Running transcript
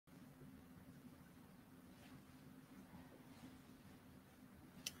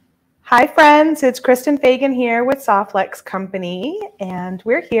Hi friends, it's Kristen Fagan here with Softlex Company, and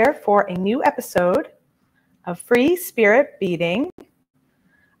we're here for a new episode of Free Spirit Beading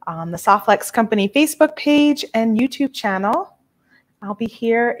on the Softlex Company Facebook page and YouTube channel. I'll be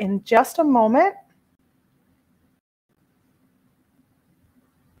here in just a moment.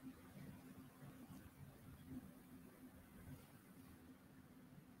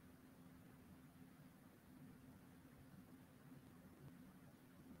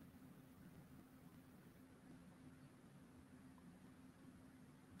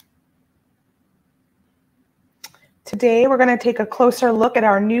 Today, we're going to take a closer look at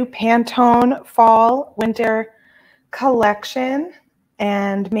our new Pantone Fall Winter collection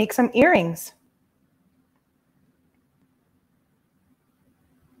and make some earrings.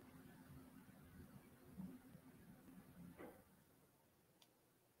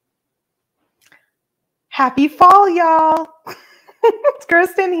 Happy fall, y'all. It's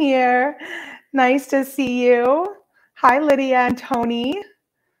Kristen here. Nice to see you. Hi, Lydia and Tony.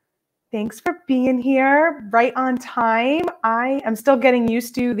 Thanks for being here right on time. I am still getting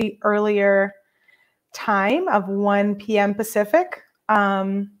used to the earlier time of 1 p.m. Pacific.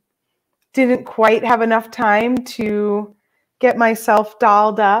 Didn't quite have enough time to get myself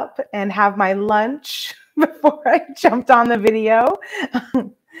dolled up and have my lunch before I jumped on the video.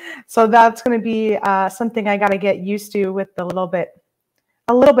 So that's going to be something I got to get used to with a little bit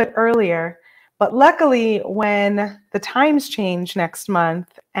earlier. But luckily, when the times change next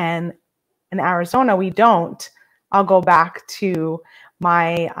month and in Arizona we don't, I'll go back to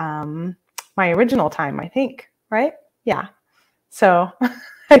my my original time, I think, right? Yeah. So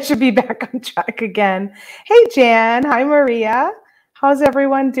I should be back on track again. Hey, Jan. Hi, Maria. How's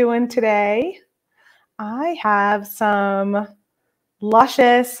everyone doing today? I have some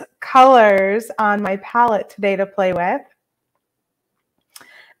luscious colors on my palette today to play with.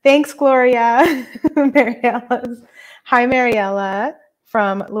 Thanks, Gloria. Mariella's. Hi, Mariella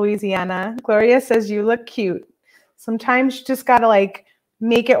from Louisiana. Gloria says you look cute. Sometimes you just gotta like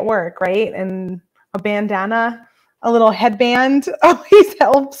make it work, right? And a bandana, a little headband always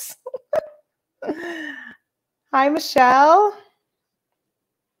helps. Hi, Michelle.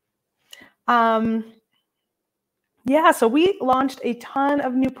 Yeah, so we launched a ton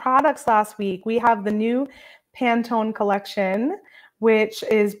of new products last week. We have the new Pantone collection, which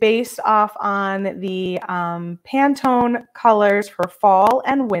is based off on the Pantone colors for fall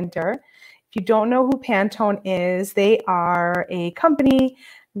and winter. If you don't know who Pantone is, they are a company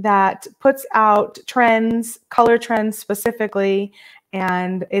that puts out trends, color trends specifically,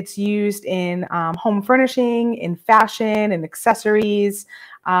 and it's used in home furnishing, in fashion, and accessories.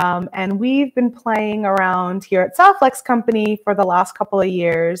 And we've been playing around here at Softlex Company for the last couple of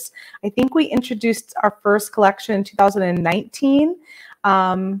years. I think we introduced our first collection in 2019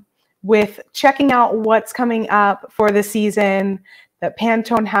 with checking out what's coming up for the season that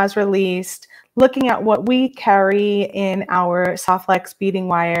Pantone has released, looking at what we carry in our Softlex beading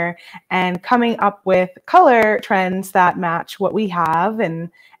wire, and coming up with color trends that match what we have and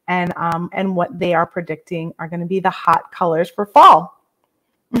what they are predicting are going to be the hot colors for fall.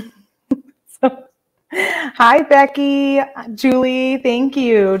 So, hi, Becky. Julie, thank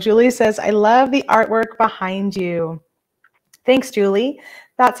you. Julie says, I love the artwork behind you. Thanks, Julie.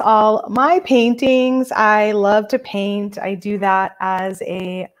 That's all my paintings. I love to paint. I do that as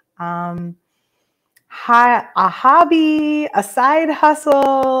a hobby, a side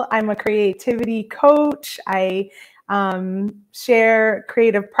hustle. I'm a creativity coach. I share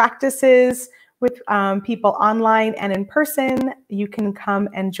creative practices with people online and in person. You can come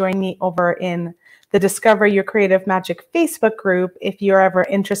and join me over in the Discover Your Creative Magic Facebook group if you're ever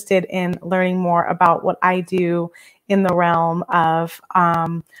interested in learning more about what I do in the realm of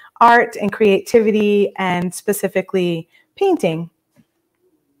art and creativity, and specifically painting.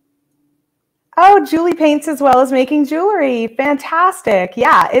 Oh, Julie paints as well as making jewelry. Fantastic.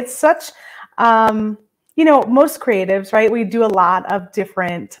 Yeah, it's such, you know, most creatives, right? We do a lot of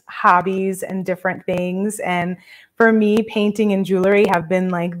different hobbies and different things. And for me, painting and jewelry have been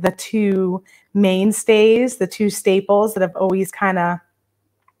like the two mainstays, the two staples that have always kind of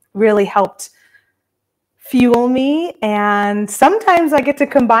really helped fuel me. And sometimes I get to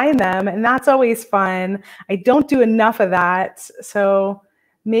combine them, and that's always fun. I don't do enough of that. So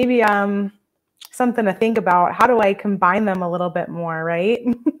maybe something to think about. How do I combine them a little bit more, right?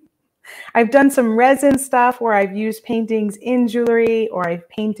 I've done some resin stuff where I've used paintings in jewelry, or I've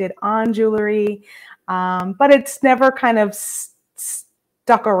painted on jewelry, but it's never kind of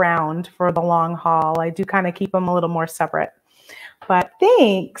stuck around for the long haul. I do kind of keep them a little more separate. But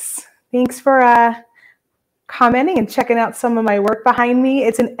thanks for commenting and checking out some of my work behind me.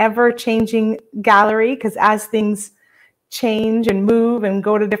 It's an ever-changing gallery because as things change and move and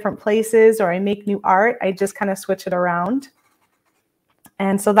go to different places or I make new art, I just kind of switch it around.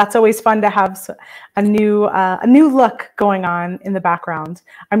 And so that's always fun to have a new look going on in the background.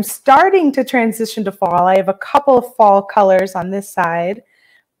 I'm starting to transition to fall. I have a couple of fall colors on this side,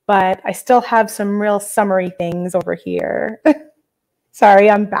 but I still have some real summery things over here. Sorry,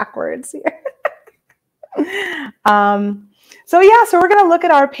 I'm backwards here. So we're going to look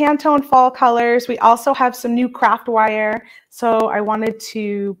at our Pantone fall colors. We also have some new craft wire. So I wanted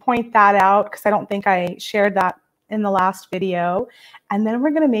to point that out because I don't think I shared that in the last video. And then we're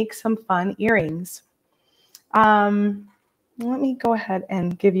going to make some fun earrings. Let me go ahead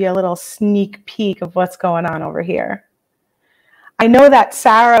and give you a little sneak peek of what's going on over here. I know that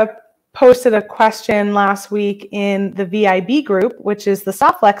Sarah posted a question last week in the VIB group, which is the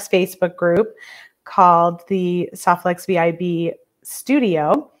Softflex Facebook group called the Softflex VIB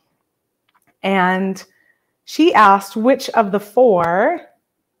Studio. And she asked which of the 4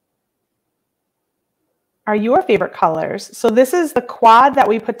 are your favorite colors. So this is the quad that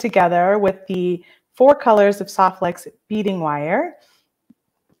we put together with the 4 colors of Softflex beading wire.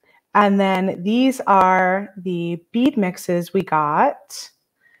 And then these are the bead mixes we got.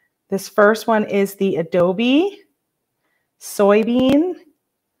 This first one is the Adobe, soybean,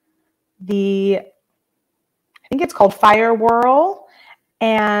 I think it's called Fire Whirl,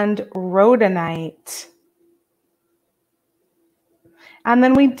 and rhodonite. And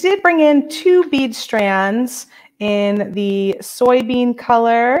then we did bring in 2 bead strands in the soybean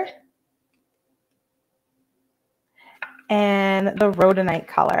color and the rhodonite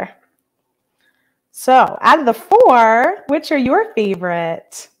color. So out of the 4, which are your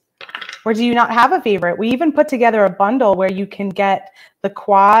favorite? Or do you not have a favorite? We even put together a bundle where you can get the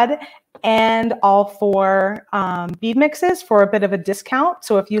quad and all 4 bead mixes for a bit of a discount.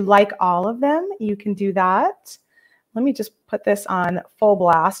 So if you like all of them, you can do that. Let me just put this on full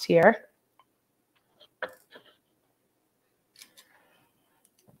blast here.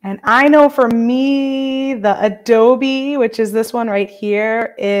 And I know for me, the Adobe, which is this one right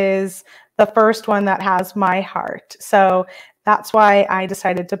here, is the first one that has my heart. So that's why I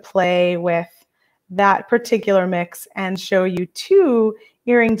decided to play with that particular mix and show you 2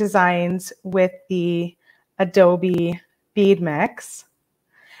 earring designs with the Adobe bead mix.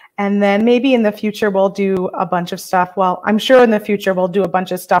 And then maybe in the future we'll do a bunch of stuff. Well, I'm sure in the future we'll do a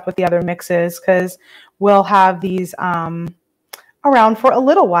bunch of stuff with the other mixes because we'll have these around for a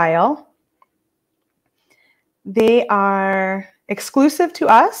little while. They are exclusive to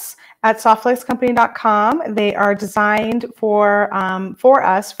us at softflexcompany.com. They are designed for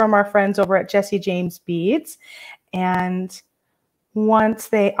us from our friends over at Jesse James Beads. And once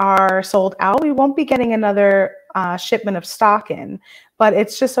they are sold out, we won't be getting another shipment of stock in. But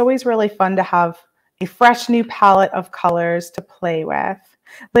it's just always really fun to have a fresh new palette of colors to play with.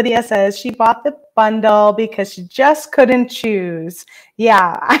 Lydia says she bought the bundle because she just couldn't choose.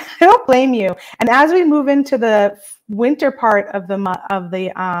 Yeah, I don't blame you. And as we move into the winter part of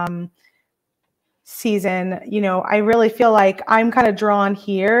the season, you know, I really feel like I'm kind of drawn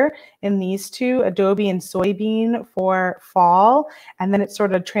here in these 2, Adobe and soybean, for fall, and then it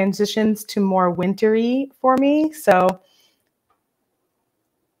sort of transitions to more wintry for me. So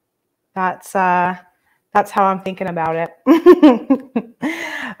that's how I'm thinking about it.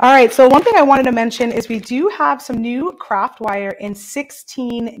 All right, so one thing I wanted to mention is we do have some new craft wire in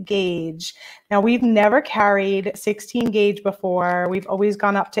 16 gauge. Now, we've never carried 16 gauge before. We've always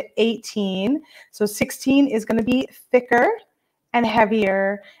gone up to 18. So 16 is going to be thicker and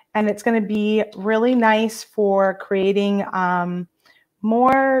heavier, and it's going to be really nice for creating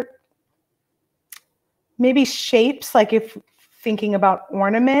more maybe shapes, like if thinking about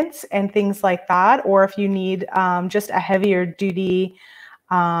ornaments and things like that, or if you need just a heavier duty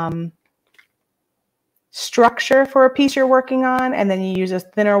structure for a piece you're working on, and then you use a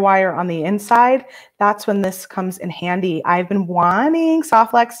thinner wire on the inside, that's when this comes in handy. I've been wanting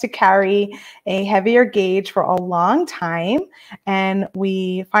Softflex to carry a heavier gauge for a long time, and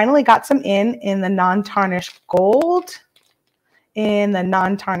we finally got some in the non-tarnished gold, in the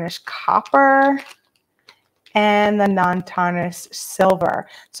non-tarnished copper, and the non-tarnished silver.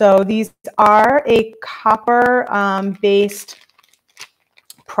 So these are a copper based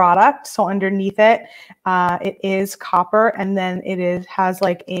product. So underneath it, it is copper, and then it has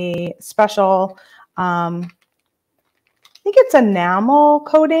like a special, I think it's enamel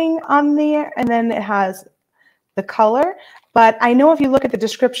coating on there, and then it has the color. But I know if you look at the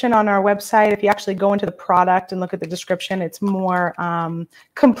description on our website, if you actually go into the product and look at the description, it's more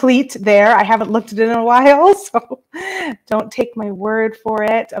complete there. I haven't looked at it in a while, so don't take my word for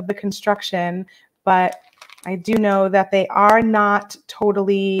it of the construction. But I do know that they are not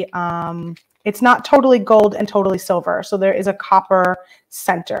totally, it's not totally gold and totally silver. So there is a copper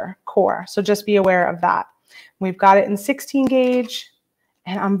center core. So just be aware of that. We've got it in 16 gauge.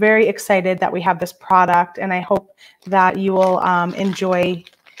 And I'm very excited that we have this product, and I hope that you will enjoy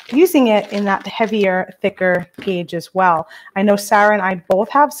using it in that heavier, thicker gauge as well. I know Sarah and I both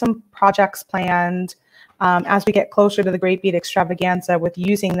have some projects planned as we get closer to the Great Bead Extravaganza with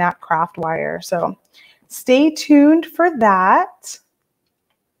using that craft wire. So stay tuned for that.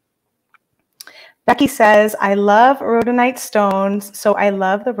 Becky says, I love rhodonite stones, so I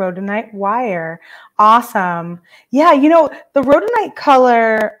love the rhodonite wire. Awesome. Yeah, you know, the rhodonite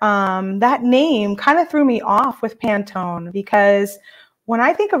color, that name kind of threw me off with Pantone, because when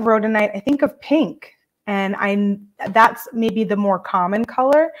I think of rhodonite, I think of pink, and that's maybe the more common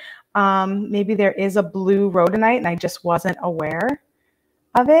color. Maybe there is a blue rhodonite and I just wasn't aware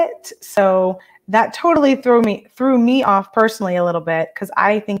of it. So that totally threw me off personally a little bit, because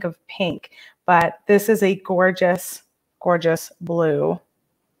I think of pink. But this is a gorgeous, gorgeous blue.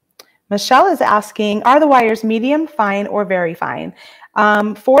 Michelle is asking, are the wires medium, fine, or very fine?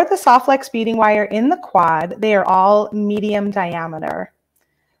 For the Softflex beading wire in the quad, they are all medium diameter.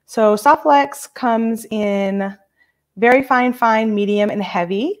 So Softflex comes in very fine, fine, medium, and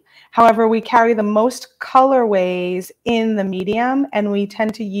heavy. However, we carry the most colorways in the medium, and we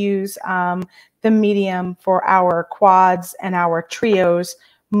tend to use the medium for our quads and our trios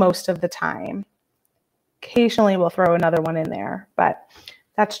most of the time. Occasionally we'll throw another one in there, but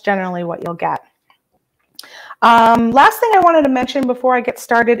that's generally what you'll get. Last thing I wanted to mention before I get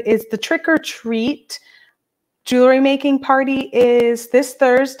started is the trick or treat jewelry making party is this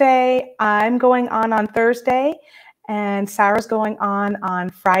Thursday. I'm going on Thursday, and Sarah's going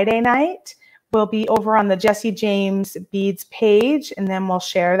on Friday night. We'll be over on the Jesse James Beads page, and then we'll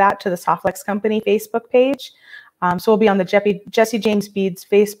share that to the Softflex Company Facebook page. So we'll be on the Jesse James Beads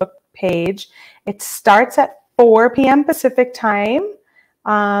Facebook page. It starts at 4 p.m. Pacific time,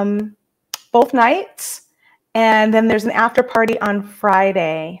 both nights. And then there's an after party on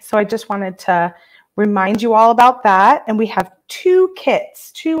Friday. So I just wanted to remind you all about that. And we have two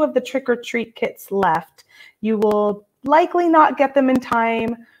of the trick or treat kits left. You will likely not get them in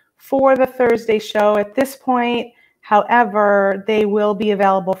time for the Thursday show at this point. However, they will be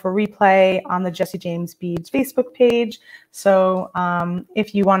available for replay on the Jesse James Beads Facebook page. So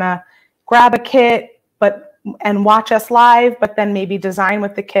if you want to grab a kit and watch us live, but then maybe design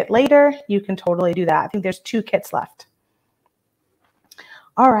with the kit later, you can totally do that. I think there's 2 kits left.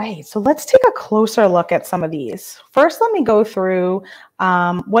 All right, so let's take a closer look at some of these. First, let me go through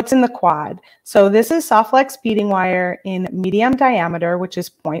what's in the quad. So this is Softflex beading wire in medium diameter, which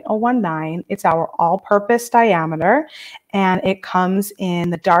is 0.019. It's our all-purpose diameter, and it comes in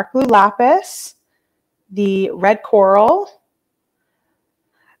the dark blue lapis, the red coral,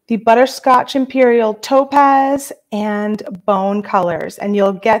 the butterscotch imperial topaz, and bone colors. And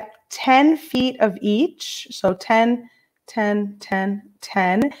you'll get 10 feet of each, so 10, 10, 10,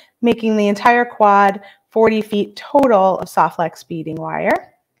 10, making the entire quad 40 feet total of Softflex beading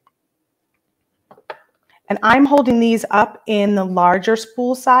wire. And I'm holding these up in the larger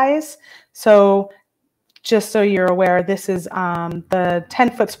spool size. So just so you're aware, this is the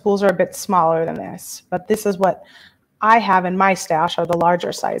 10-foot spools are a bit smaller than this, but this is what I have in my stash are the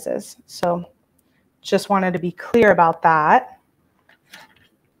larger sizes. So just wanted to be clear about that.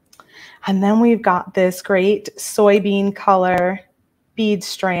 And then we've got this great soybean color bead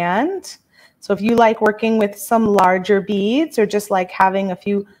strand. So if you like working with some larger beads or just like having a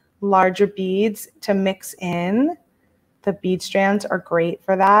few larger beads to mix in, the bead strands are great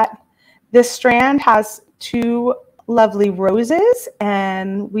for that. This strand has 2 lovely roses,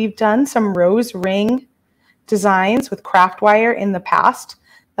 and we've done some rose ring designs with craft wire in the past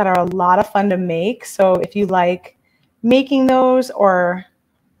that are a lot of fun to make. So if you like making those or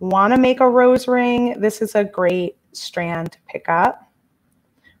want to make a rose ring, this is a great strand to pick up.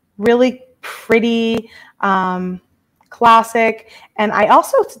 Really pretty, classic. And I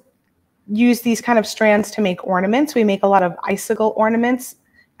also use these kind of strands to make ornaments. We make a lot of icicle ornaments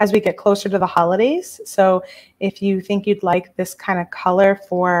as we get closer to the holidays. So if you think you'd like this kind of color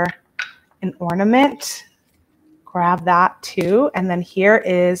for an ornament, grab that too. And then here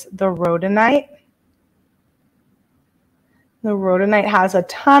is the rhodonite. The rhodonite has a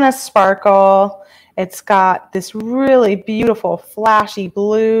ton of sparkle. It's got this really beautiful flashy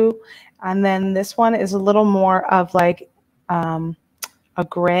blue. And then this one is a little more of like a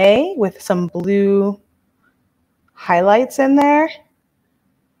gray with some blue highlights in there.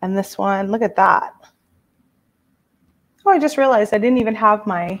 And this one, look at that. Oh, I just realized I don't even have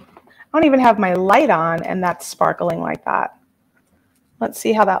my light on, and that's sparkling like that. Let's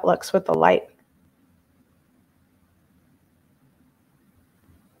see how that looks with the light.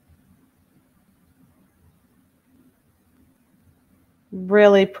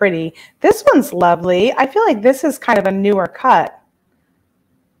 Really pretty. This one's lovely. I feel like this is kind of a newer cut.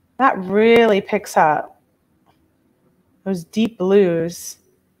 That really picks up those deep blues.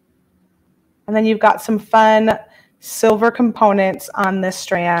 And then you've got some fun silver components on this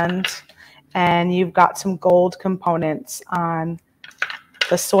strand, and you've got some gold components on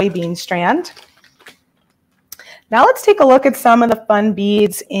the soybean strand. Now let's take a look at some of the fun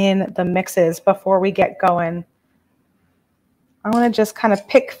beads in the mixes before we get going. I want to just kind of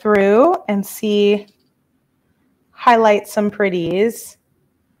pick through and see, highlight some pretties.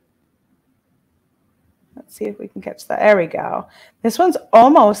 Let's see if we can catch that. There we go. This one's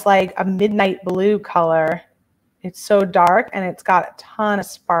almost like a midnight blue color. It's so dark and it's got a ton of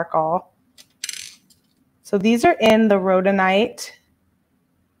sparkle. So these are in the Rhodonite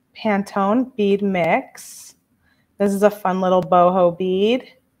Pantone bead mix. This is a fun little boho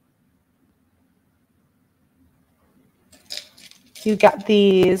bead. You got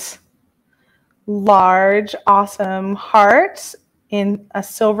these large, awesome hearts in a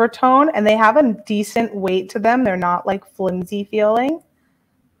silver tone, and they have a decent weight to them. They're not like flimsy feeling.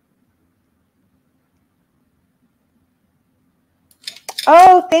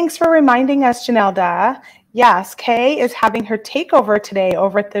 Oh, thanks for reminding us, Janelda. Yes, Kay is having her takeover today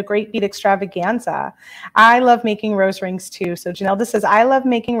over at the Great Bead Extravaganza. I love making rose rings too. So Janelda says, I love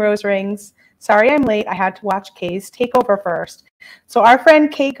making rose rings. Sorry I'm late. I had to watch Kay's takeover first. So our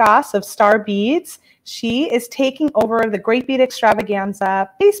friend Kay Goss of Star Beads, she is taking over the Great Bead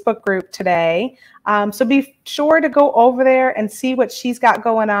Extravaganza Facebook group today. So be sure to go over there and see what she's got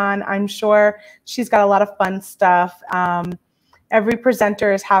going on. I'm sure she's got a lot of fun stuff. Every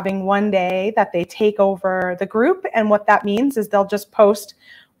presenter is having one day that they take over the group, and what that means is they'll just post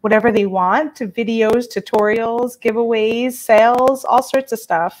whatever they want, videos, tutorials, giveaways, sales, all sorts of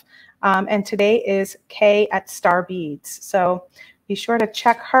stuff. And today is Kay at Star Beads. So be sure to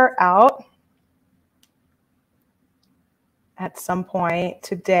check her out at some point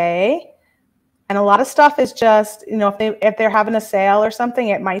today. And a lot of stuff is just, you know, if they're having a sale or something,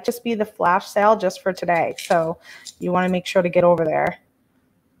 it might just be the flash sale just for today. So you want to make sure to get over there.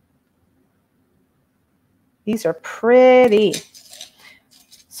 These are pretty.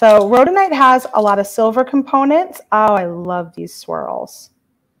 So Rhodonite has a lot of silver components. Oh, I love these swirls.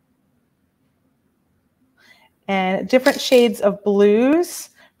 And different shades of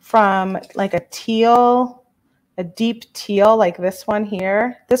blues, from like a teal, a deep teal like this one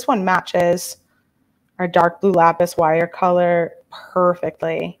here. This one matches our dark blue lapis wire color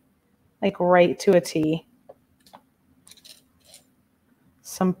perfectly, like right to a T.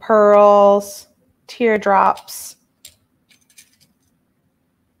 Some pearls, teardrops,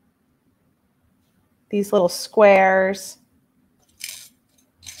 these little squares.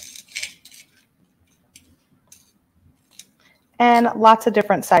 And lots of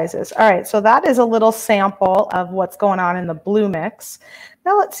different sizes. All right, so that is a little sample of what's going on in the blue mix.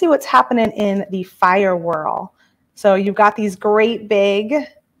 Now let's see what's happening in the fire whirl. So you've got these great big,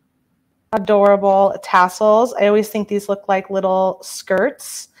 adorable tassels. I always think these look like little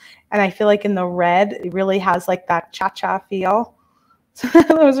skirts. And I feel like in the red, it really has like that cha-cha feel. So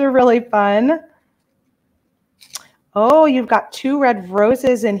those are really fun. Oh, you've got 2 red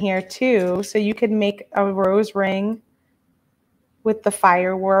roses in here too. So you could make a rose ring with the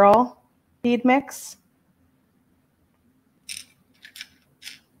fire whirl bead mix.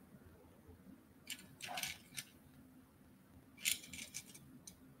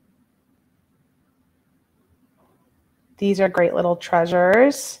 These are great little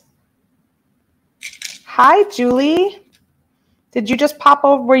treasures. Hi, Julie. Did you just pop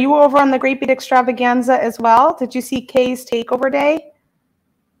over? Were you over on the Great Bead Extravaganza as well? Did you see Kay's takeover day?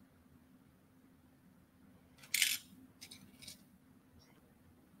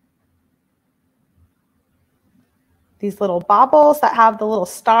 These little baubles that have the little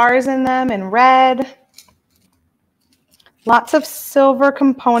stars in them in red. Lots of silver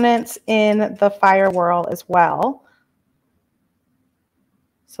components in the fire whirl as well.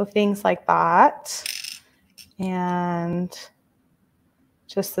 So things like that. And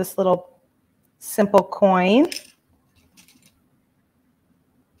just this little simple coin.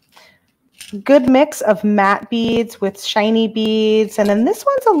 Good mix of matte beads with shiny beads. And then this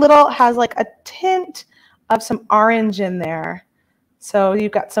one's a little, has like a tint of some orange in there. So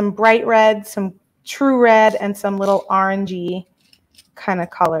you've got some bright red, some true red, and some little orangey kind of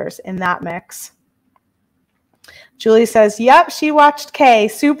colors in that mix. Julie says, yep, she watched Kay.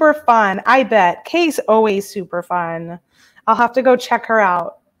 Super fun. I bet. Kay's always super fun. I'll have to go check her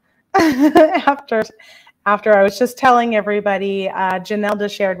out. After I was just telling everybody, Janelda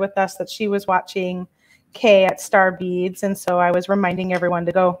shared with us that she was watching Kay at Star Beads. And so I was reminding everyone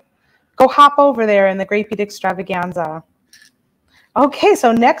to go hop over there in the Great Bead Extravaganza. Okay,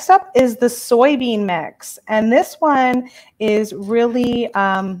 so next up is the soybean mix. And this one is really,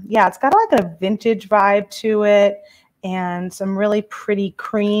 yeah, it's got like a vintage vibe to it and some really pretty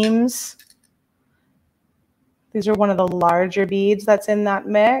creams. These are one of the larger beads that's in that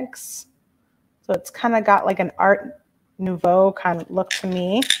mix. So it's kind of got like an Art Nouveau kind of look to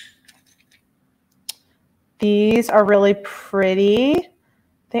me. These are really pretty.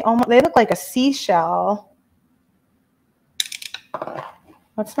 They look like a seashell.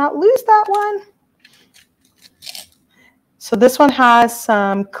 Let's not lose that one. So this one has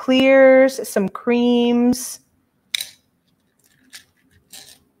some clears, some creams.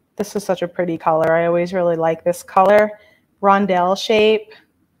 This is such a pretty color. I always really like this color. Rondelle shape.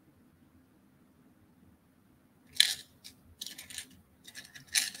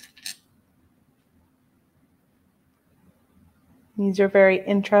 These are very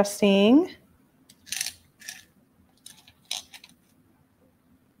interesting.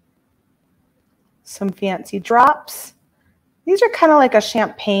 Some fancy drops. These are kind of like a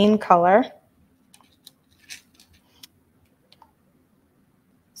champagne color.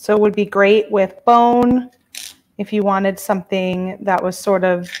 So it would be great with bone if you wanted something that was sort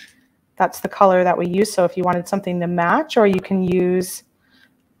of, that's the color that we use. So if you wanted something to match, or you can use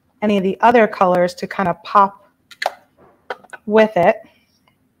any of the other colors to kind of pop with it.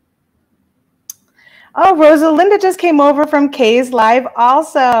 Oh, Rosalinda just came over from Kay's live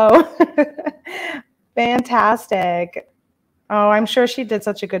also. Fantastic. Oh, I'm sure she did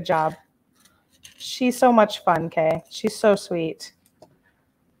such a good job. She's so much fun, Kay. She's so sweet.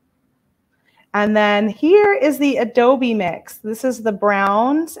 And then here is the Adobe mix. This is the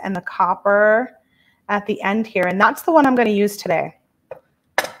browns and the copper at the end here. And that's the one I'm going to use today.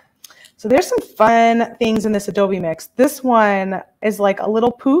 So there's some fun things in this Adobe mix. This one is like a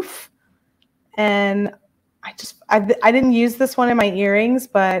little poof. And I didn't use this one in my earrings,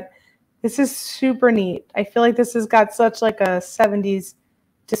 but this is super neat. I feel like this has got such like a 70s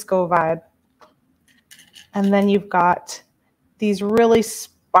disco vibe. And then you've got these really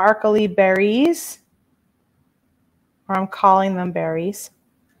sparkly berries, or I'm calling them berries.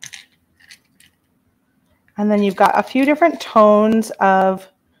 And then you've got a few different tones of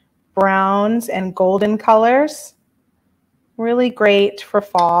browns and golden colors. Really great for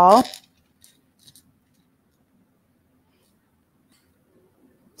fall.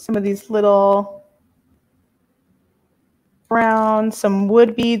 Some of these little browns, some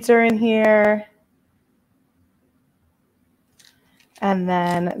wood beads are in here. And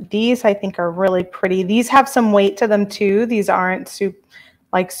then these I think are really pretty. These have some weight to them too. These aren't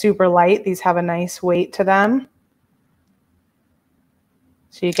super light. These have a nice weight to them.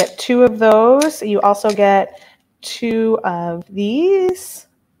 So you get 2 of those. You also get 2 of these.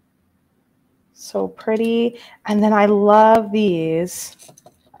 So pretty. And then I love these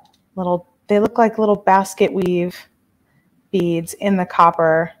they look like little basket weave beads in the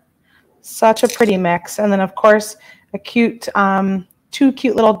copper. Such a pretty mix. And then of course a cute, 2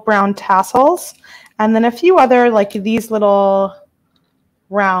 cute little brown tassels. And then a few other like these little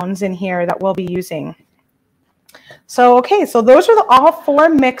rounds in here that we'll be using. So, okay, so those are all 4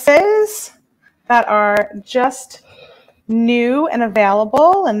 mixes that are just new and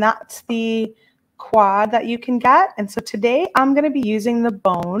available, and that's the quad that you can get. And so today I'm going to be using the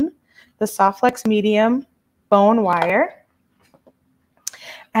bone, the Softflex medium bone wire,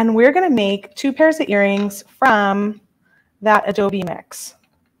 and we're going to make 2 pairs of earrings from that Adobe mix.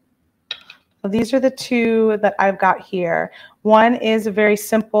 So these are the 2 that I've got here. One is a very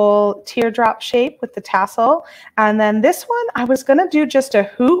simple teardrop shape with the tassel. And then this one, I was going to do just a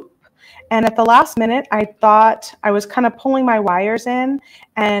hoop. And at the last minute, I thought I was kind of pulling my wires in.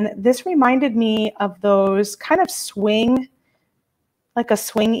 And this reminded me of those kind of swing, like a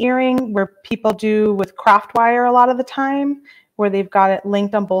swing earring where people do with craft wire a lot of the time, where they've got it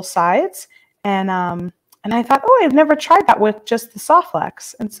linked on both sides. And I thought, oh, I've never tried that with just the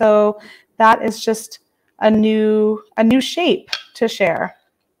Softflex. And so that is just a new shape to share.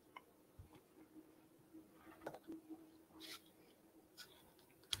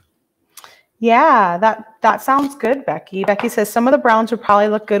 Yeah, that sounds good, Becky. Becky says some of the browns would probably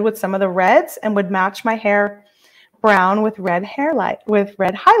look good with some of the reds and would match my hair brown with red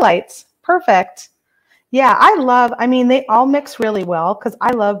highlights. Perfect. Yeah, I mean, they all mix really well because I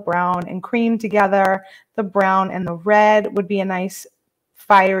love brown and cream together. The brown and the red would be a nice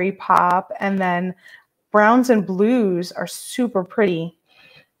fiery pop. And then browns and blues are super pretty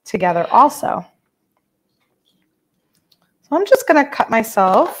together also. So I'm just going to cut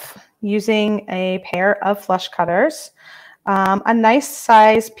myself using a pair of flush cutters, a nice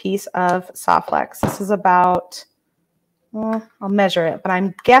size piece of soft flex. This is about, well, I'll measure it, but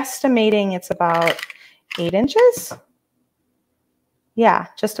I'm guesstimating it's about 8 inches. Yeah,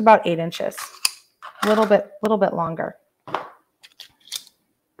 just about 8 inches. A little bit longer.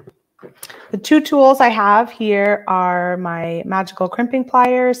 The two tools I have here are my magical crimping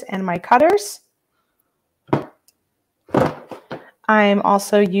pliers and my cutters. I'm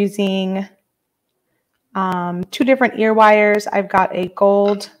also using 2 different ear wires. I've got a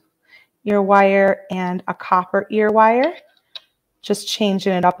gold ear wire and a copper ear wire. Just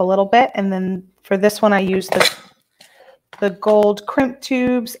changing it up a little bit. And then for this one, I use the gold crimp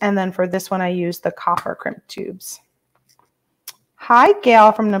tubes. And then for this one, I use the copper crimp tubes. Hi,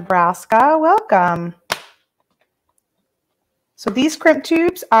 Gail from Nebraska. Welcome. So these crimp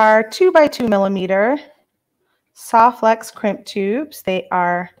tubes are 2 by 2 millimeter soft flex crimp tubes. They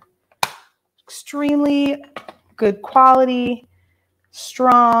are extremely good quality,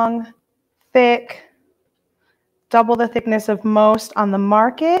 strong, thick, double the thickness of most on the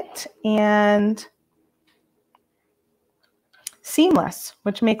market, and seamless,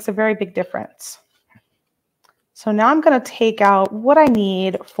 which makes a very big difference. So now I'm going to take out what I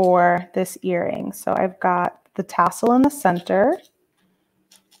need for this earring. So I've got the tassel in the center.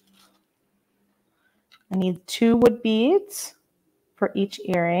 I need 2 wood beads for each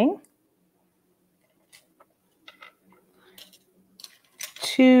earring.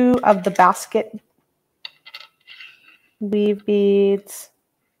 2 of the basket weave beads.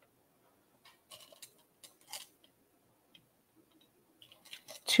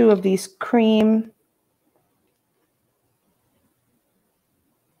 2 of these cream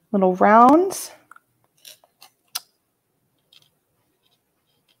little rounds.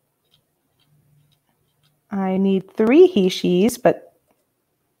 I need 3 he-she's, but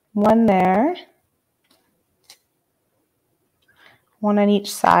 1 there, 1 on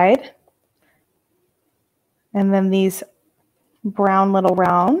each side. And then these brown little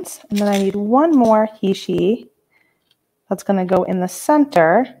rounds. And then I need 1 more he-she that's going to go in the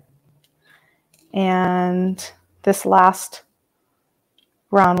center. And this last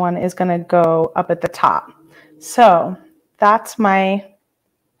brown one is going to go up at the top. So that's my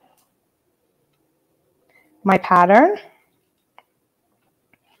pattern.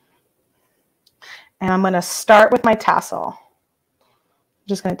 And I'm going to start with my tassel. I'm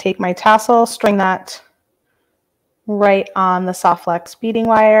just going to take my tassel, string that right on the soft flex beading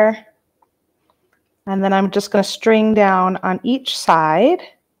wire. And then I'm just going to string down on each side.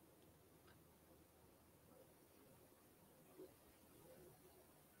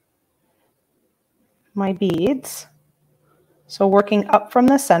 My beads. So working up from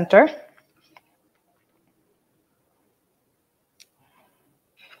the center.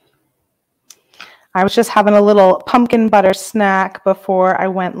 I was just having a little pumpkin butter snack before I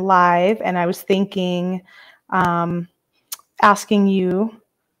went live, and I was thinking, asking you,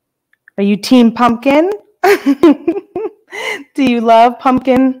 are you team pumpkin? Do you love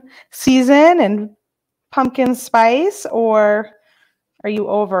pumpkin season and pumpkin spice, or are you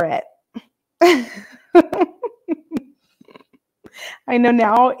over it? I know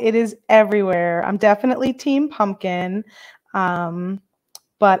now it is everywhere. I'm definitely team pumpkin.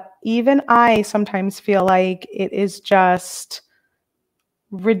 But even I sometimes feel like it is just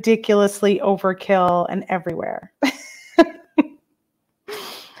ridiculously overkill and everywhere.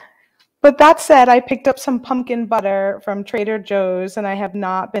 But that said, I picked up some pumpkin butter from Trader Joe's and I have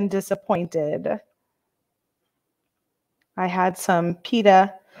not been disappointed. I had some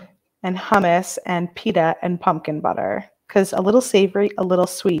pita and hummus and pita and pumpkin butter because a little savory, a little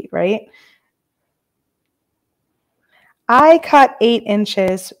sweet, right? I cut 8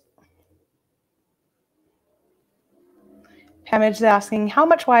 inches. Pamage is asking, how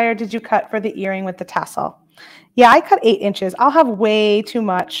much wire did you cut for the earring with the tassel? Yeah, I cut 8 inches. I'll have way too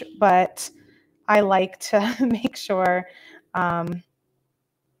much, but I like to make sure that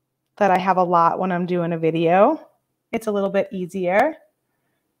I have a lot when I'm doing a video. It's a little bit easier.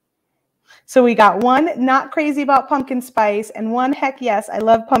 So we got 1 not crazy about pumpkin spice and 1 heck yes, I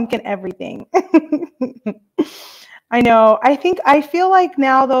love pumpkin everything. I know. I feel like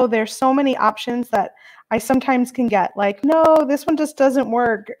now though there's so many options that I sometimes can get like, no, this one just doesn't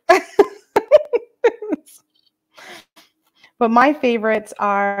work. But my favorites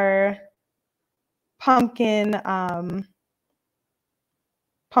are pumpkin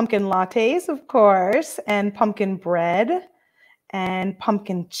pumpkin lattes, of course, and pumpkin bread and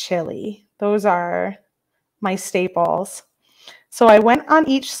pumpkin chili. Those are my staples. So I went on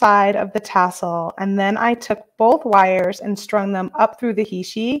each side of the tassel and then I took both wires and strung them up through the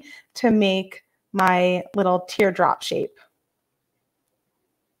hishi to make my little teardrop shape.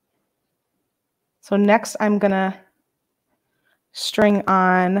 So next I'm gonna string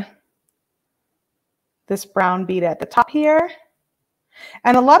on this brown bead at the top here.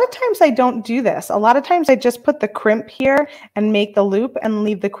 And a lot of times I don't do this. A lot of times I just put the crimp here and make the loop and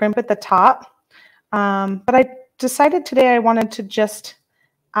leave the crimp at the top. But I decided today I wanted to just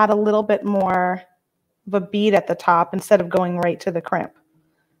add a little bit more of a bead at the top instead of going right to the crimp.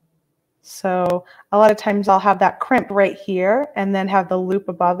 So a lot of times I'll have that crimp right here and then have the loop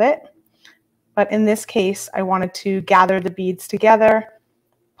above it. But in this case, I wanted to gather the beads together,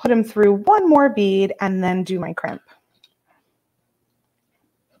 put them through one more bead, and then do my crimp.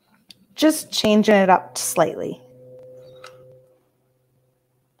 Just changing it up slightly.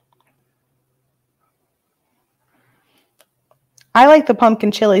 I like the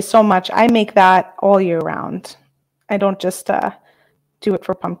pumpkin chili so much, I make that all year round. I don't just do it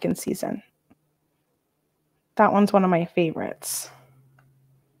for pumpkin season. That one's one of my favorites.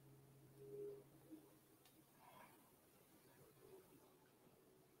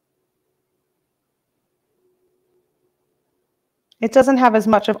 It doesn't have as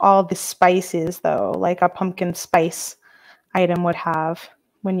much of all the spices though, like a pumpkin spice item would have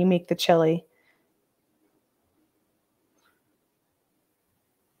when you make the chili.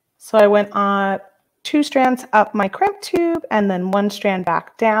 So I went on 2 strands up my crimp tube and then 1 strand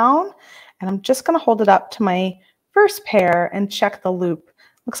back down. And I'm just going to hold it up to my first pair and check the loop.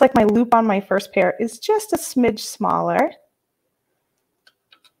 Looks like my loop on my first pair is just a smidge smaller.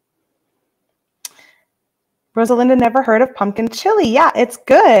 Rosalinda never heard of pumpkin chili. Yeah, it's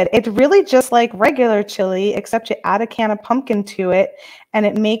good. It's really just like regular chili, except you add a can of pumpkin to it and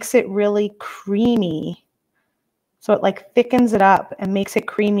it makes it really creamy. So it like thickens it up and makes it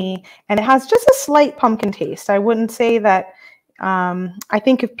creamy. And it has just a slight pumpkin taste. I wouldn't say that, I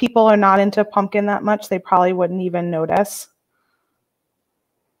think if people are not into pumpkin that much, they probably wouldn't even notice.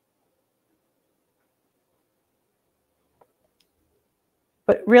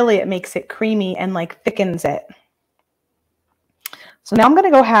 But really it makes it creamy and like thickens it. So now I'm going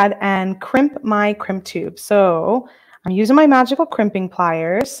to go ahead and crimp my crimp tube. So I'm using my magical crimping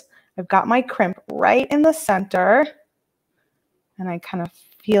pliers. I've got my crimp right in the center and I kind of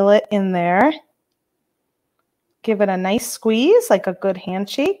feel it in there. Give it a nice squeeze, like a good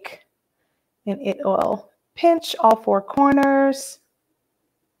handshake, and it will pinch all 4 corners,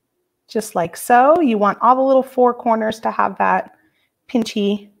 just like so. You want all the little 4 corners to have that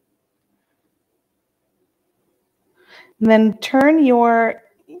pinchy. And then turn your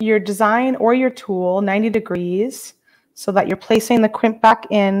design or your tool 90 degrees so that you're placing the crimp back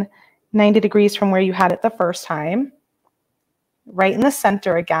in 90 degrees from where you had it the first time. Right in the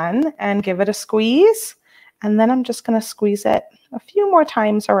center again, and give it a squeeze. And then I'm just going to squeeze it a few more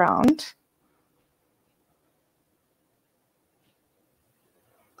times around.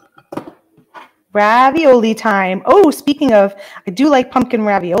 Ravioli time. Oh, speaking of, I do like pumpkin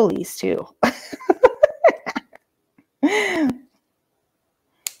raviolis too.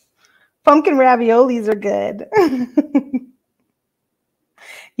 Pumpkin raviolis are good.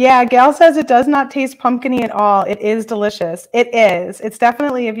 Yeah, Gail says it does not taste pumpkin-y at all. It is delicious. It is. It's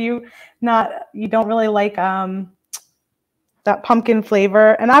definitely, if you don't really like that pumpkin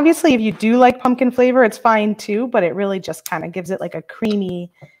flavor. And obviously if you do like pumpkin flavor, it's fine too, but it really just kind of gives it like a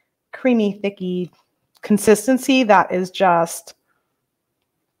creamy, thicky consistency that is just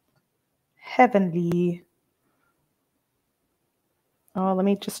heavenly. Oh, let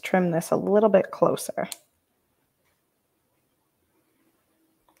me just trim this a little bit closer.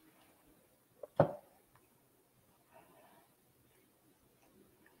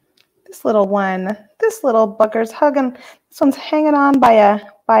 This little one, this little bugger's hugging. This one's hanging on by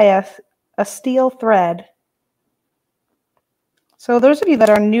a steel thread. So those of you that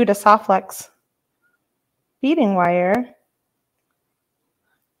are new to Softflex beading wire,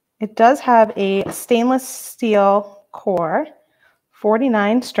 it does have a stainless steel core,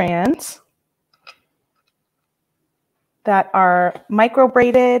 49 strands that are micro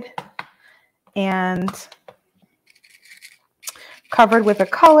braided and covered with a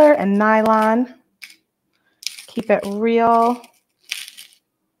color and nylon. Keep it real,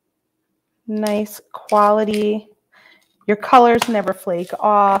 nice quality. Your colors never flake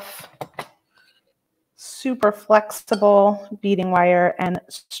off. Super flexible beading wire and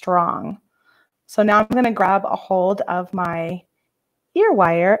strong. So now I'm going to grab a hold of my ear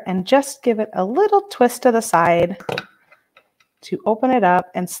wire and just give it a little twist to the side to open it up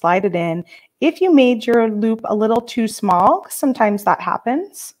and slide it in. If you made your loop a little too small, sometimes that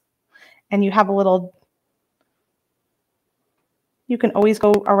happens, and you have a little, you can always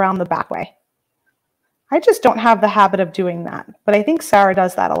go around the back way. I just don't have the habit of doing that, but I think Sarah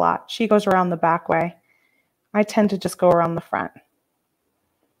does that a lot. She goes around the back way. I tend to just go around the front.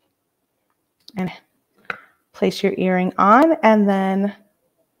 And place your earring on and then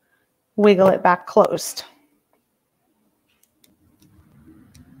wiggle it back closed.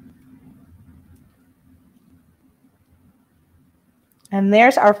 And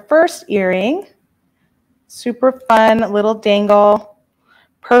there's our first earring. Super fun little dangle,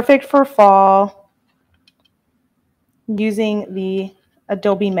 perfect for fall, using the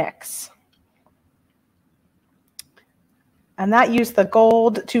Adobe mix. And that used the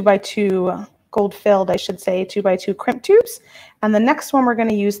gold 2x2, gold filled, I should say, 2x2 crimp tubes. And the next one, we're going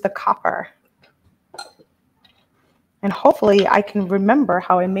to use the copper. And hopefully I can remember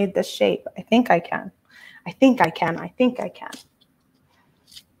how I made this shape. I think I can. I think I can. I think I can.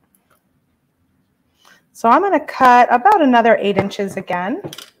 So I'm going to cut about another 8 inches again.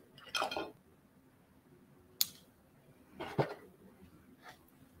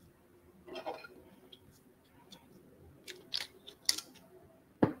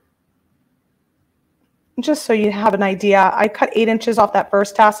 Just so you have an idea, I cut 8 inches off that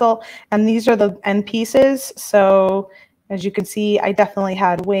first tassel, and these are the end pieces. So as you can see, I definitely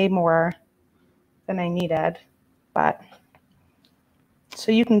had way more than I needed, but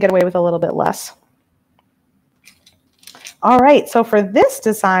so you can get away with a little bit less. All right, so for this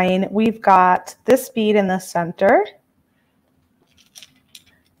design, we've got this bead in the center.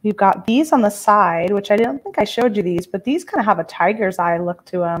 We've got these on the side, which I don't think I showed you these, but these kind of have a tiger's eye look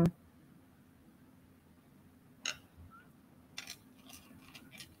to them.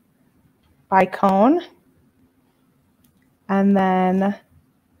 By cone. And then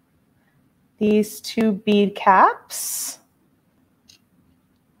these 2 bead caps.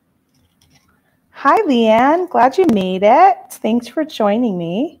 Hi, Leanne. Glad you made it. Thanks for joining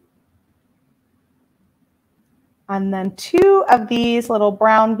me. And then 2 of these little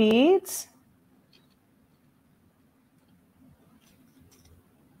brown beads.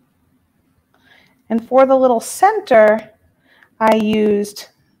 And for the little center, I used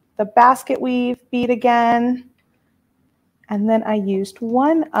the basket weave bead again. And then I used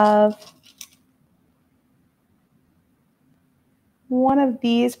one of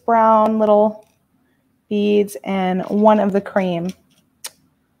these brown little beads and one of the cream.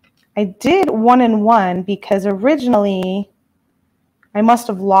 I did 1 and 1 because originally I must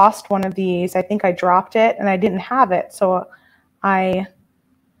have lost one of these. I think I dropped it and I didn't have it. So I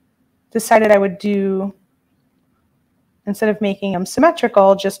decided I would do, instead of making them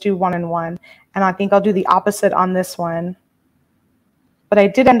symmetrical, just do 1 and 1. And I think I'll do the opposite on this one. But I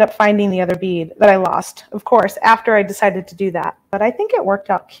did end up finding the other bead that I lost, of course, after I decided to do that. But I think it worked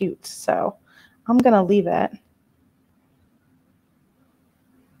out cute, so I'm going to leave it.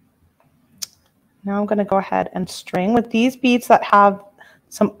 Now I'm going to go ahead and string with these beads that have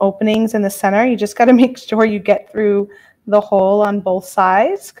some openings in the center. You just got to make sure you get through the hole on both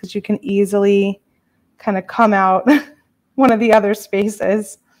sides because you can easily kind of come out one of the other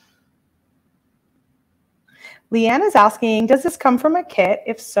spaces. Leanne is asking, does this come from a kit?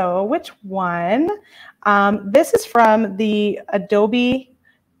 If so, which one? This is from the Adobe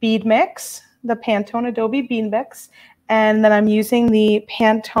Bead Mix, the Pantone Adobe Bead Mix. And then I'm using the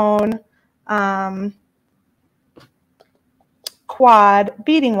Pantone Quad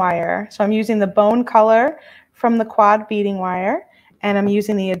beading wire. So I'm using the bone color from the Quad beading wire. And I'm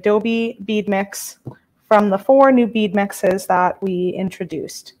using the Adobe Bead Mix from the 4 new bead mixes that we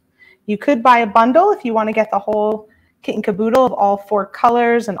introduced. You could buy a bundle if you want to get the whole kit and caboodle of all 4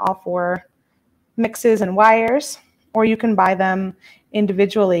 colors and all 4 mixes and wires, or you can buy them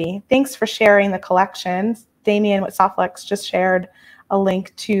individually. Thanks for sharing the collections. Damien with Softflex just shared a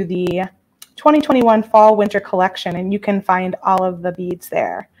link to the 2021 Fall Winter Collection, and you can find all of the beads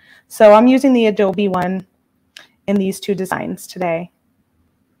there. So I'm using the Adobe one in these 2 designs today.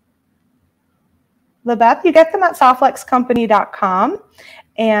 Labeth, you get them at softflexcompany.com.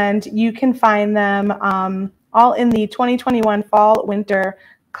 And you can find them all in the 2021 Fall Winter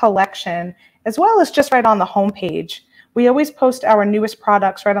Collection, as well as just right on the homepage. We always post our newest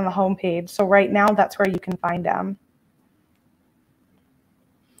products right on the homepage. So right now, that's where you can find them.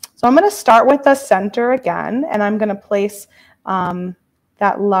 So I'm going to start with the center again, and I'm going to place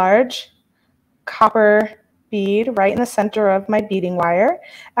that large copper bead right in the center of my beading wire.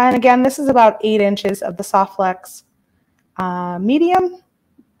 And again, this is about 8 inches of the Soft Flex medium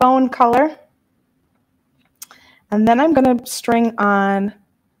bone color. And then I'm going to string on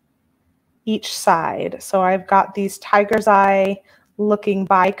each side. So I've got these tiger's eye looking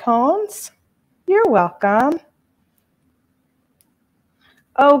bicones. You're welcome.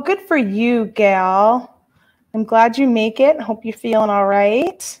 Oh, good for you, Gail. I'm glad you make it. Hope you're feeling all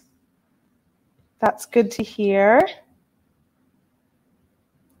right. That's good to hear.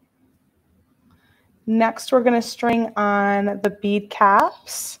 Next, we're going to string on the bead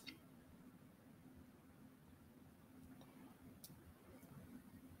caps.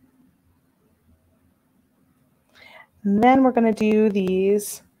 And then we're going to do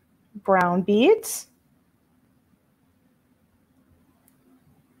these brown beads.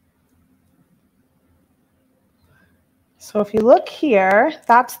 So if you look here,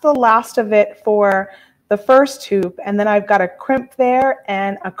 that's the last of it for the first hoop, and then I've got a crimp there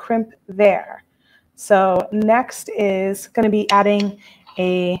and a crimp there. So next is going to be adding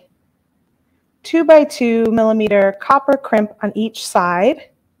a 2 by 2 millimeter copper crimp on each side.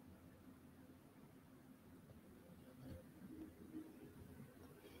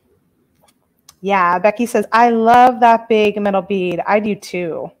 Yeah, Becky says, I love that big metal bead. I do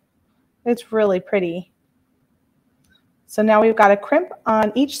too. It's really pretty. So now we've got a crimp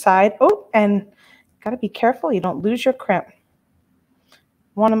on each side. Oh, and got to be careful you don't lose your crimp.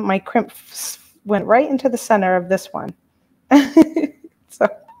 One of my crimps went right into the center of this one. So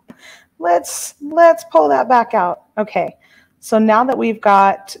let's pull that back out. Okay, so now that we've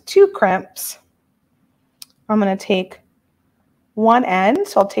got 2 crimps, I'm going to take one end.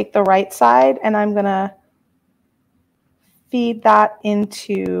 So I'll take the right side and I'm going to feed that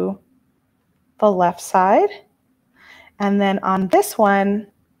into the left side. And then on this one,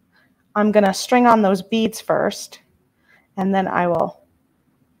 I'm going to string on those beads first, and then I will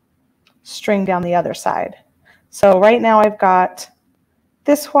string down the other side. So right now I've got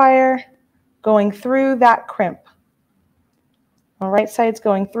this wire going through that crimp. The right side's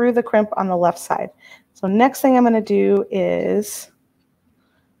going through the crimp on the left side. So next thing I'm going to do is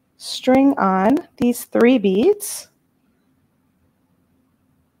string on these 3 beads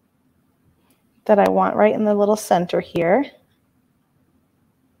that I want right in the little center here.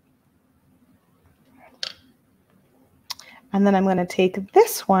 And then I'm going to take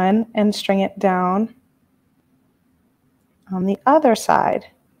this one and string it down on the other side.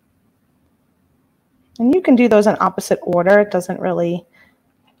 And you can do those in opposite order. It doesn't really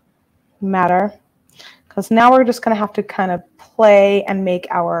matter, because now we're just going to have to kind of play and make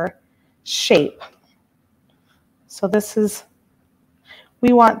our shape. So this is,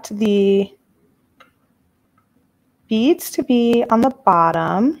 we want the beads to be on the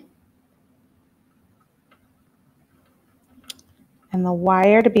bottom and the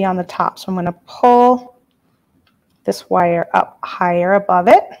wire to be on the top. So I'm going to pull this wire up higher above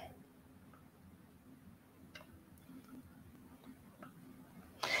it.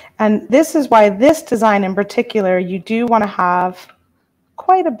 And this is why this design in particular, you do want to have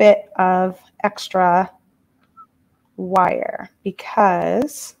quite a bit of extra wire,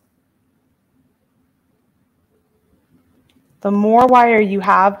 because the more wire you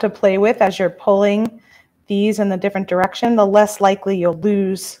have to play with as you're pulling these in the different direction, the less likely you'll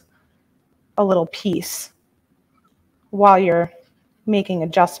lose a little piece while you're making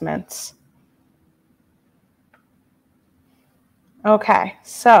adjustments. Okay,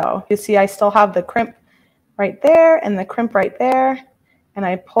 so you see I still have the crimp right there and the crimp right there, and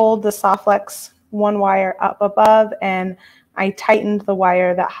I pulled the Soft Flex one wire up above and I tightened the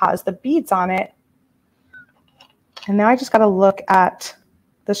wire that has the beads on it. And now I just got to look at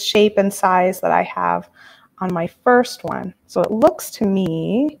the shape and size that I have on my first one. So it looks to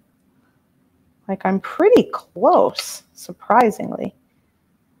me like I'm pretty close, surprisingly.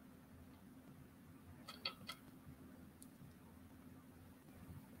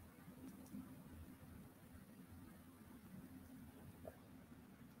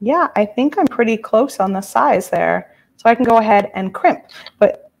 Yeah, I think I'm pretty close on the size there. So I can go ahead and crimp.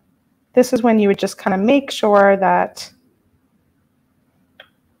 But this is when you would just kind of make sure that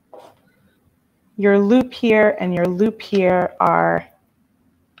your loop here and your loop here are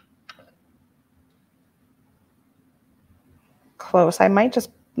close. I might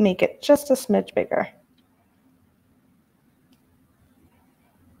just make it just a smidge bigger.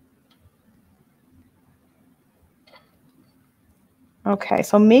 Okay,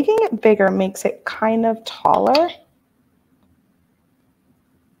 so making it bigger makes it kind of taller.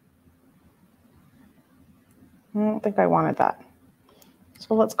 I don't think I wanted that.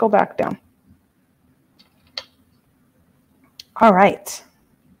 So let's go back down. All right.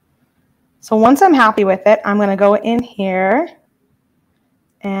 So once I'm happy with it, I'm going to go in here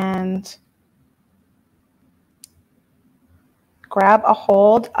and grab a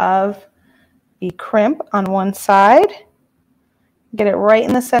hold of the crimp on one side, get it right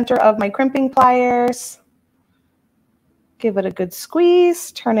in the center of my crimping pliers, give it a good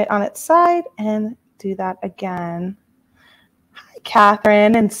squeeze, turn it on its side, and do that again. Hi,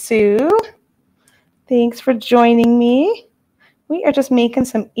 Catherine and Sue. Thanks for joining me. We are just making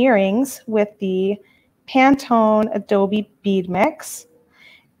some earrings with the Pantone Adobe bead mix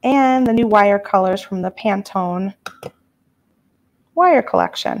and the new wire colors from the Pantone Wire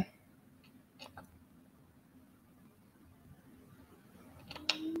Collection.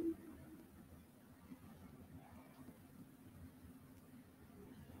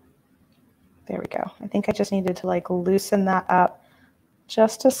 There we go. I think I just needed to like loosen that up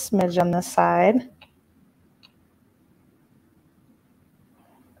just a smidge on this side.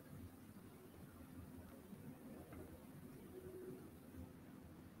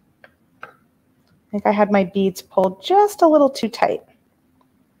 I think I had my beads pulled just a little too tight.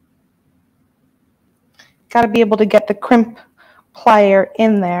 Got to be able to get the crimp plier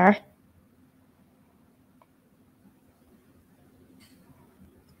in there.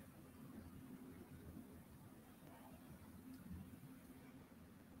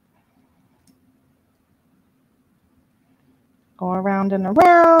 Go around and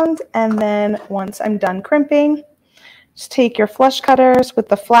around, and then once I'm done crimping, just take your flush cutters with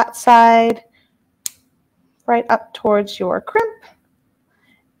the flat side right up towards your crimp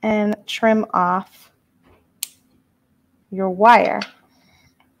and trim off your wire.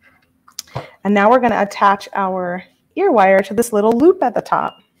 And now we're going to attach our ear wire to this little loop at the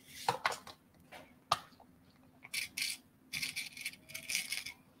top.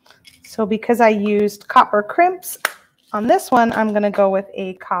 So because I used copper crimps on this one, I'm going to go with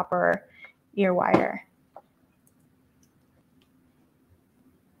a copper ear wire.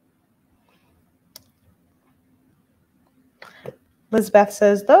 Lizbeth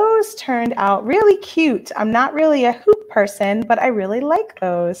says, those turned out really cute. I'm not really a hoop person, but I really like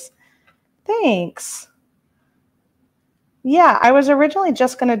those. Thanks. Yeah, I was originally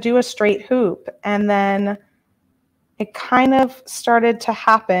just going to do a straight hoop, and then it kind of started to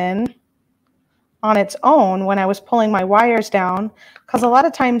happen on its own when I was pulling my wires down, because a lot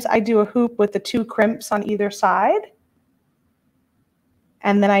of times I do a hoop with the two crimps on either side,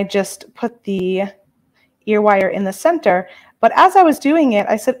 and then I just put the ear wire in the center. But as I was doing it,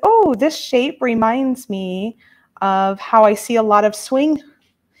 I said, oh, this shape reminds me of how I see a lot of swing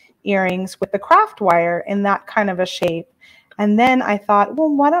earrings with the craft wire in that kind of a shape. And then I thought,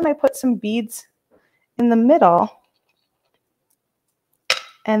 well, why don't I put some beads in the middle?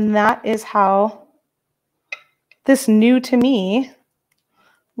 And that is how this new to me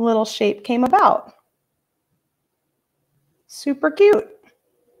little shape came about. Super cute.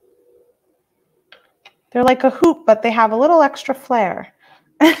 They're like a hoop, but they have a little extra flair.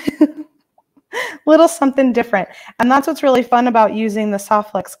 Little something different. And that's what's really fun about using the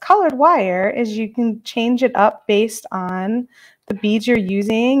Softflex colored wire, is you can change it up based on the beads you're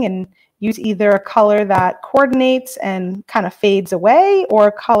using and use either a color that coordinates and kind of fades away, or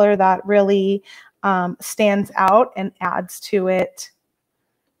a color that really stands out and adds to it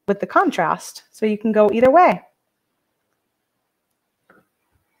with the contrast. So you can go either way.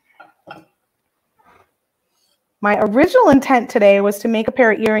 My original intent today was to make a pair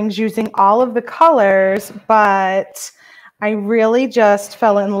of earrings using all of the colors, but I really just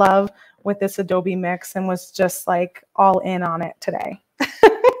fell in love with this Adobe mix and was just like all in on it today.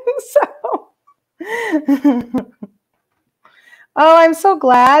 So, oh, I'm so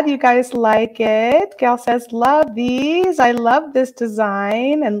glad you guys like it. Gail says, love these. I love this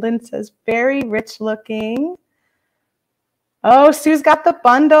design. And Lynn says, very rich looking. Oh, Sue's got the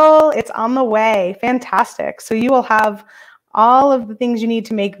bundle. It's on the way. Fantastic. So you will have all of the things you need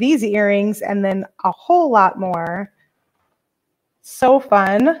to make these earrings and then a whole lot more. So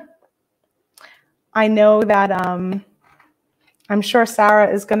fun. I know that I'm sure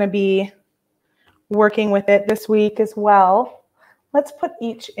Sarah is going to be working with it this week as well. Let's put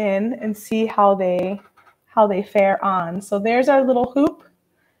each in and see how they fare on. So there's our little hoop.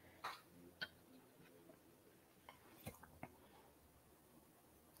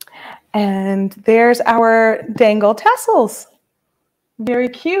 And there's our dangle tassels. Very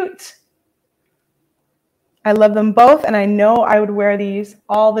cute. I love them both, and I know I would wear these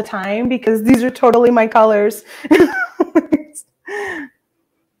all the time because these are totally my colors.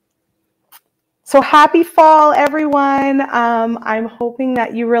 So happy fall, everyone. I'm hoping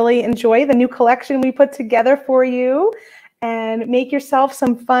that you really enjoy the new collection we put together for you and make yourself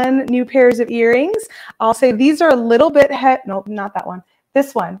some fun new pairs of earrings. I'll say these are a little bit, no, not that one.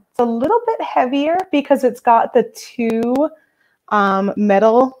 This one. It's a little bit heavier because it's got the two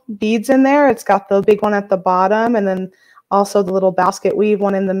metal beads in there. It's got the big one at the bottom and then also the little basket weave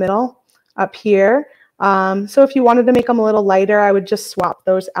one in the middle up here. So if you wanted to make them a little lighter, I would just swap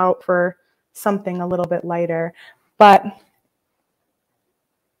those out for something a little bit lighter. But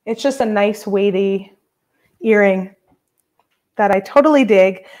it's just a nice weighty earring that I totally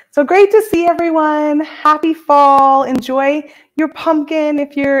dig. So great to see everyone. Happy fall. Enjoy your pumpkin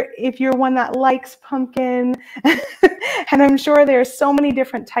if you're one that likes pumpkin. And I'm sure there's so many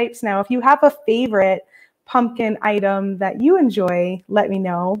different types now. If you have a favorite pumpkin item that you enjoy, let me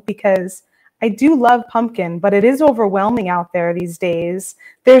know, because I do love pumpkin, but it is overwhelming out there these days.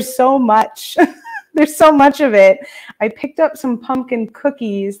 There's so much. There's so much of it. I picked up some pumpkin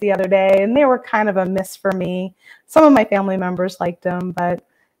cookies the other day, and they were kind of a miss for me. Some of my family members liked them, but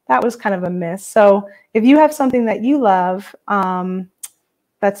that was kind of a miss. So if you have something that you love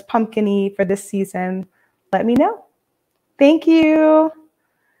that's pumpkin-y for this season, let me know. Thank you.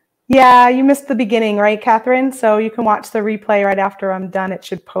 Yeah, you missed the beginning, right, Catherine? So you can watch the replay right after I'm done. It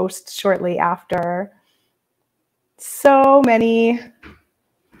should post shortly after. So many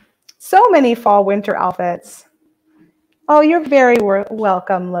fall winter outfits. Oh, you're very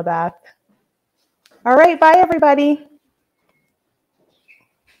welcome, Labeth. All right, bye everybody.